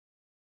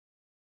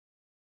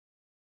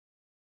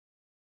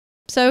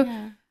So,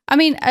 I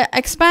mean,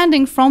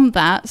 expanding from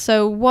that,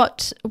 so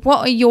what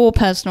are your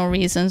personal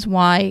reasons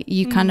why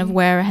you kind of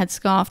wear a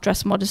headscarf,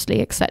 dress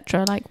modestly,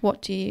 etc.? Like,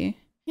 what do you...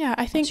 Yeah,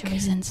 I think... What's your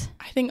reasons?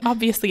 I think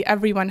obviously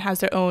everyone has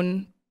their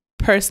own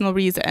personal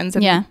reasons.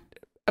 And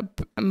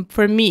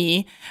for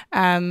me,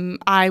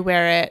 I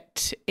wear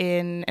it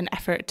in an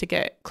effort to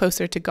get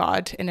closer to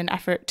God, in an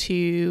effort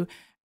to...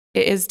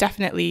 It is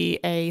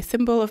definitely a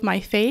symbol of my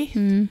faith.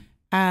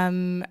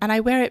 And I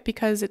wear it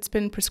because it's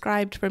been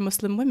prescribed for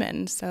Muslim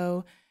women.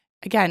 So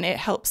again, it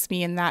helps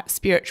me in that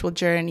spiritual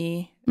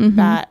journey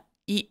that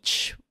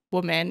each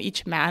woman,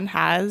 each man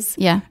has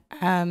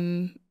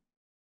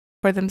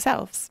for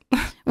themselves.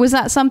 Was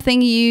that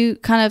something you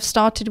kind of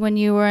started when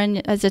you were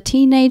as a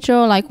teenager?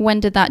 Or like,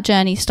 when did that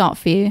journey start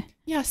for you?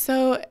 Yeah,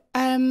 so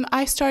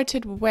I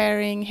started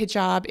wearing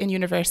hijab in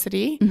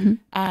university,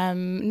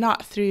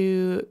 not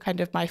through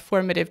kind of my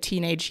formative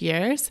teenage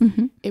years.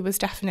 It was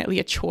definitely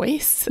a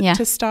choice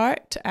to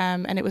start,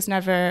 and it was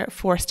never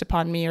forced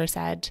upon me or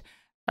said,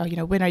 oh, you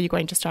know, when are you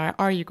going to start?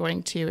 Are you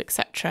going to,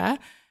 etc.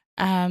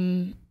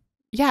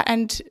 Yeah,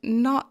 and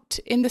not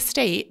in the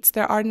States,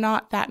 there are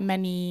not that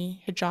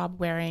many hijab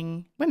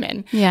wearing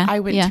women. Yeah, I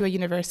went to a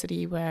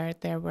university where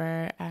there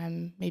were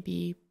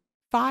maybe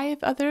 5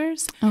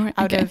 others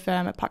out of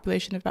a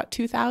population of about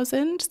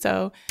 2,000.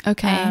 So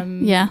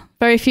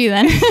very few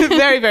then.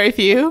 very, very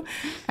few.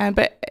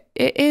 But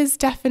it is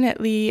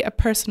definitely a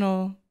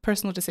personal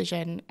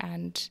decision,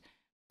 and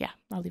yeah,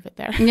 I'll leave it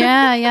there.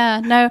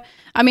 No,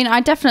 I mean,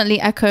 I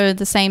definitely echo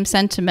the same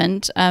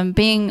sentiment.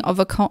 Being of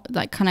a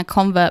kind of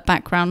convert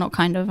background,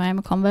 I am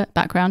a convert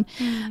background.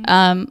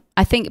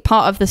 I think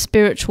part of the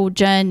spiritual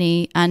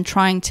journey and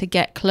trying to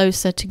get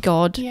closer to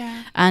God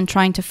and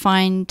trying to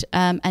find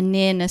a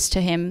nearness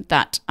to Him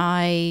that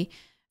I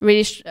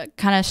really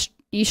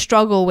you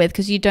struggle with,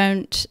 because you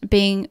don't,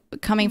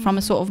 coming from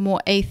a sort of more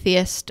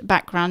atheist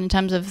background in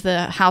terms of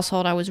the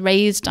household I was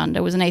raised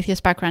under was an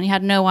atheist background. You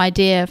had no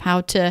idea of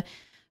how to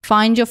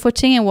find your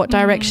footing and what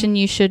direction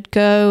you should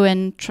go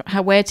and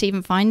where to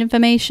even find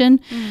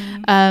information.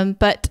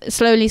 But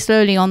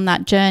slowly on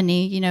that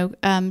journey, you know,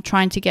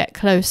 trying to get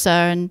closer,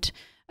 and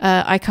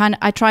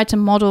I try to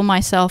model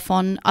myself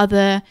on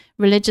other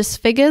religious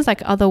figures,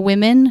 like other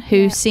women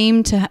who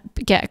seem to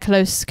get a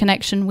close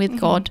connection with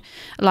God,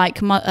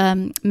 like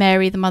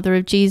Mary, the mother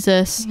of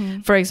Jesus,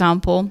 for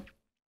example.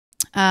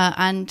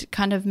 And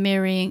kind of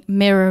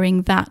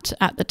mirroring that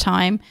at the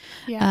time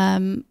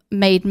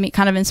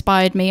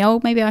inspired me.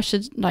 Oh, maybe I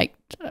should like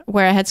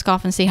wear a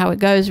headscarf and see how it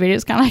goes. Really,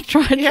 it's kind of like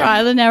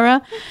trial and error.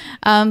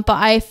 But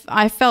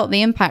I felt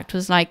the impact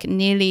was like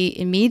nearly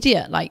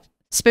immediate, like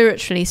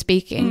spiritually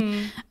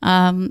speaking.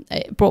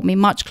 It brought me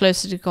much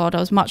closer to God. I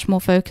was much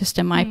more focused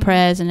in my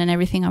prayers and in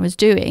everything I was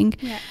doing.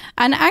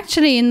 And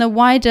actually, in the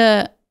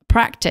wider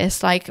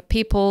practice, like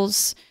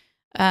people's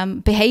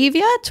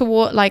behavior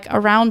toward, like,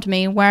 around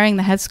me wearing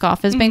the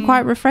headscarf has been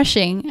quite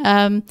refreshing.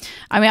 I mean,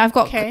 I've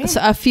got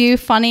a few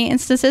funny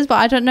instances, but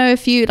I don't know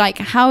if you, like,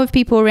 how have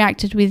people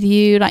reacted with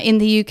you, like in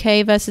the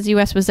UK versus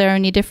US? Was there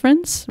any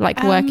difference,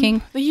 like,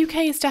 working? The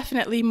UK is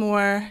definitely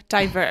more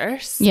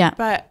diverse,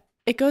 but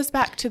it goes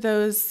back to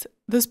those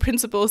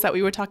principles that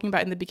we were talking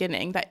about in the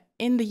beginning, that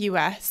in the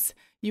US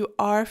you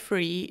are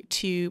free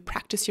to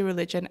practice your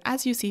religion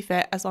as you see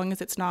fit, as long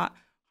as it's not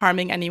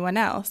harming anyone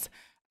else.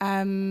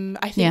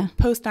 I think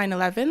post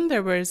 9/11,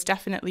 there was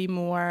definitely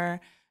more,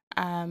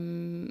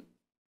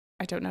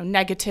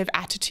 negative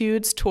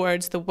attitudes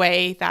towards the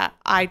way that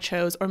I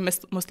chose, or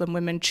Muslim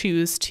women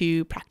choose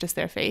to practice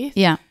their faith.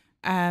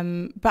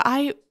 But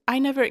I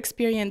never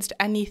experienced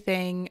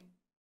anything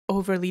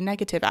overly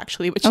negative,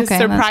 actually, which is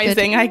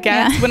surprising, I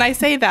guess. When I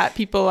say that,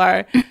 people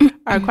are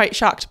quite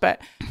shocked.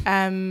 But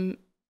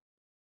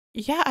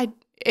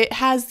it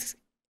has...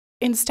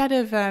 Instead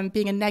of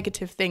being a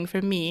negative thing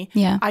for me,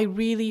 I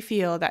really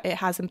feel that it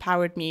has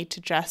empowered me to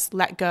just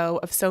let go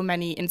of so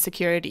many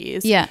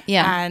insecurities.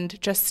 And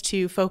just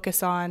to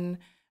focus on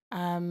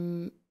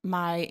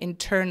my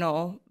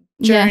internal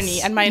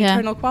journey and my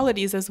internal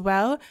qualities as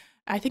well.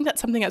 I think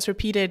that's something that's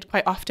repeated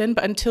quite often,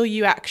 but until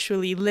you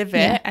actually live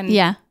it and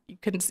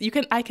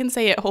I can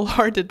say it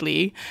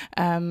wholeheartedly.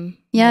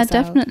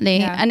 Definitely.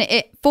 And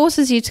it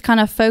forces you to kind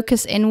of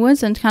focus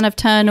inwards and kind of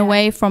turn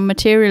away from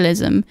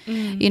materialism.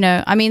 You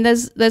know, I mean,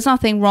 there's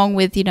nothing wrong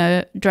with, you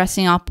know,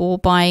 dressing up or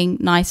buying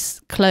nice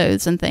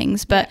clothes and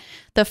things, but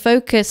the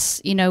focus,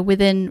 you know,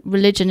 within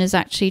religion is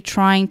actually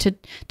trying to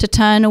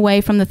turn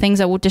away from the things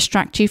that will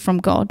distract you from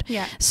God.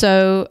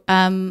 So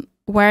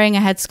wearing a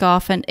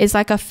headscarf and is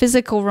like a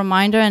physical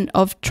reminder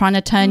of trying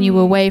to turn you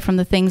away from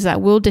the things that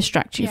will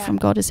distract you from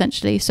God,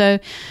 essentially. So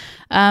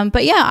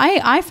but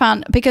I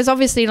found, because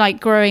obviously,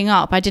 like, growing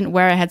up, I didn't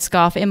wear a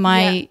headscarf in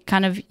my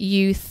kind of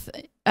youth,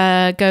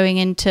 going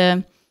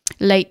into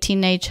late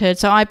teenagehood.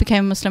 So I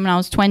became Muslim when I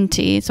was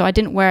 20, so I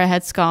didn't wear a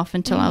headscarf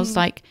until I was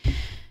like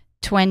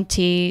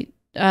 20,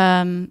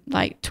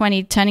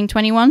 turning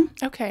 21.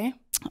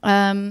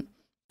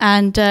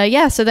 And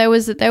so there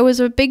was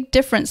a big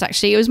difference,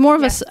 actually. It was more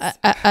of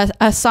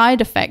a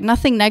side effect,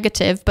 nothing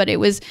negative, but it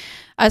was,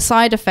 a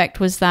side effect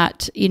was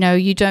that, you know,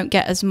 you don't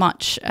get as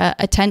much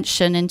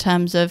attention in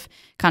terms of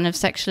kind of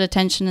sexual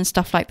attention and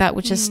stuff like that,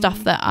 which is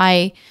stuff that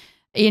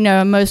you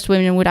know, most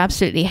women would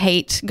absolutely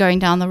hate, going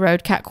down the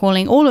road,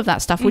 catcalling, all of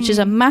that stuff, which is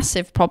a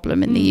massive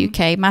problem in the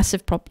UK,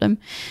 massive problem.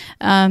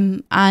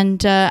 And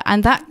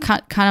that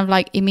kind of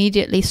like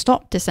immediately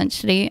stopped,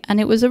 essentially.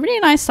 And it was a really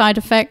nice side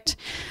effect.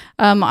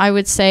 I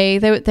would say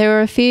there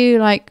were a few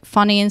like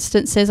funny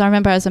instances. I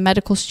remember as a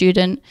medical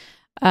student,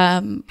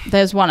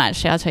 there's one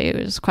actually, I'll tell you,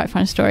 it was quite a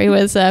funny story,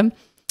 was so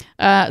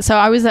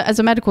I was as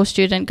a medical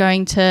student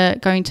going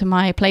to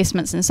my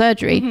placements in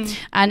surgery,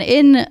 and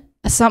in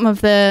some of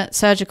the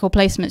surgical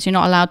placements you're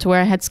not allowed to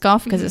wear a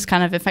headscarf because it's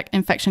kind of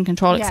infection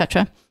control,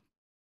 etc.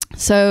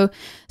 So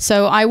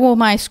I wore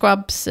my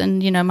scrubs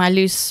and, you know, my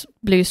loose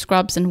blue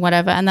scrubs and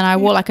whatever, and then I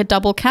wore like a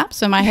double cap,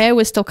 so my hair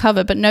was still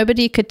covered, but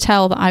nobody could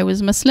tell that I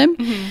was Muslim.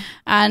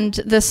 And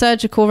the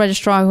surgical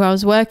registrar who I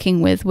was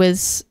working with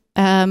was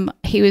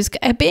he was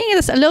being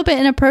a little bit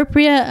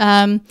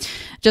inappropriate,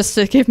 just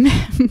to give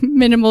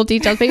minimal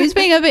details, but he was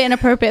being a bit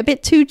inappropriate, a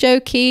bit too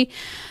jokey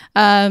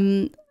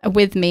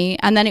with me.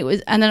 And then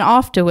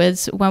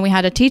afterwards, when we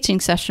had a teaching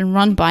session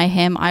run by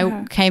him,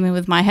 I came in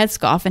with my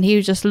headscarf, and he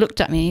just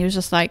looked at me, and he was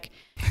just like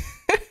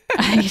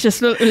he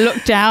just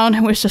looked down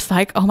and was just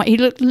like, oh my, he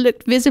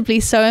looked visibly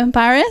so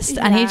embarrassed,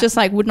 and he just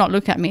like would not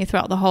look at me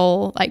throughout the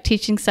whole like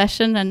teaching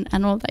session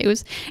and all that. It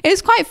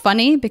was quite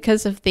funny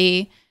because of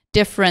the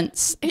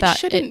difference that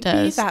shouldn't it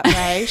does. Be that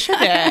way, should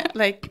it?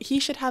 Like, he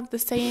should have the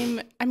same.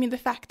 I mean, the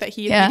fact that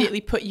he immediately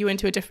put you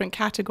into a different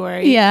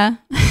category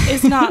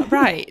is not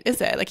right,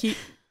 is it? Like,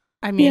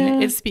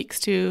 it speaks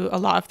to a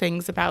lot of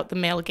things about the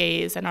male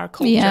gaze and our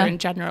culture in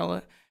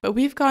general. But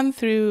we've gone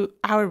through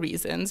our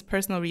reasons,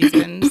 personal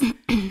reasons,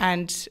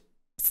 and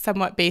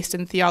somewhat based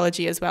in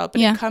theology as well.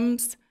 But it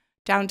comes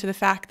down to the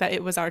fact that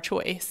it was our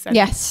choice. And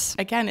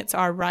again, it's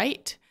our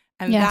right,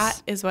 and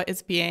that is what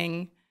is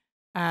being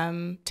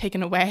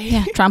taken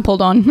away,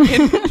 trampled on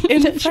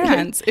in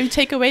France. If you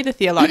take away the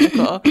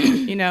theological,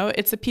 you know,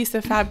 it's a piece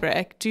of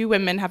fabric. Do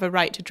women have a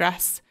right to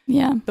dress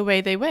the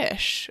way they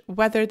wish,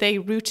 whether they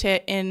root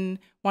it in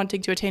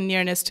wanting to attain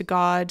nearness to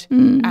God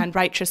and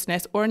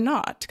righteousness or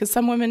not? Because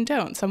some women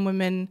don't. Some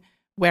women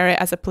wear it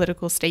as a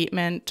political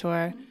statement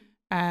or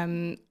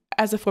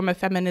as a form of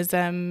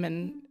feminism,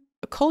 and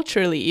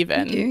culturally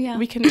even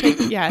we can take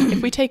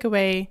if we take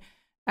away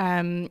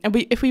and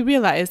if we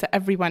realize that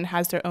everyone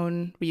has their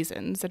own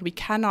reasons, and we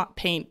cannot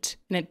paint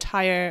an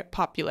entire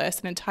populace,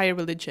 an entire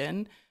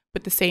religion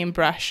with the same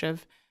brush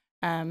of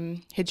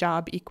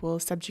hijab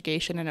equals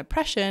subjugation and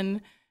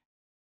oppression,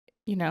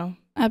 you know.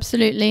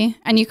 Absolutely.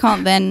 And you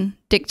can't then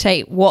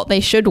dictate what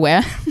they should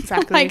wear.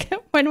 Exactly. Like,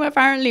 when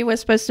apparently we're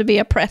supposed to be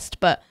oppressed,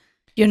 but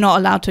you're not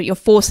allowed to, you're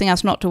forcing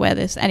us not to wear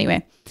this.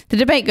 Anyway, the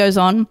debate goes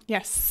on.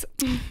 Yes.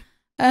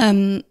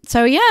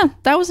 So yeah,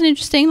 that was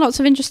lots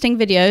of interesting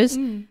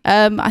videos.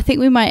 I think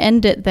we might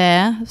end it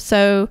there.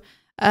 So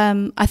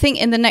I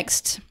think in the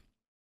next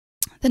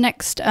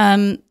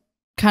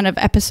kind of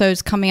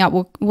episodes coming up,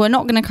 we're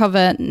not going to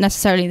cover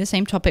necessarily the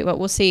same topic, but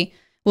we'll see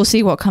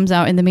what comes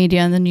out in the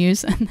media and the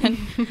news, and then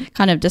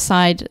kind of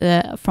decide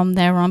from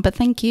there on. But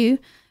thank you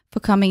for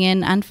coming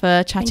in and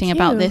for chatting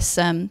about this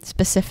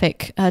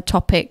specific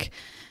topic.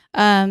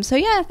 So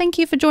yeah, thank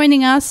you for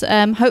joining us.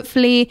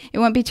 Hopefully it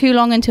won't be too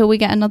long until we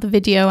get another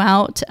video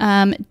out.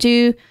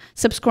 Do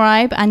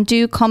subscribe and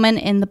do comment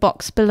in the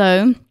box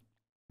below,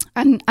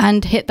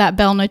 and hit that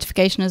bell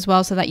notification as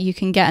well, so that you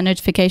can get a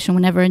notification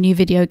whenever a new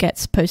video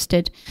gets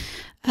posted.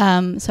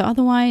 So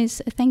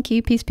otherwise, thank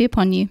you. Peace be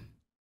upon you.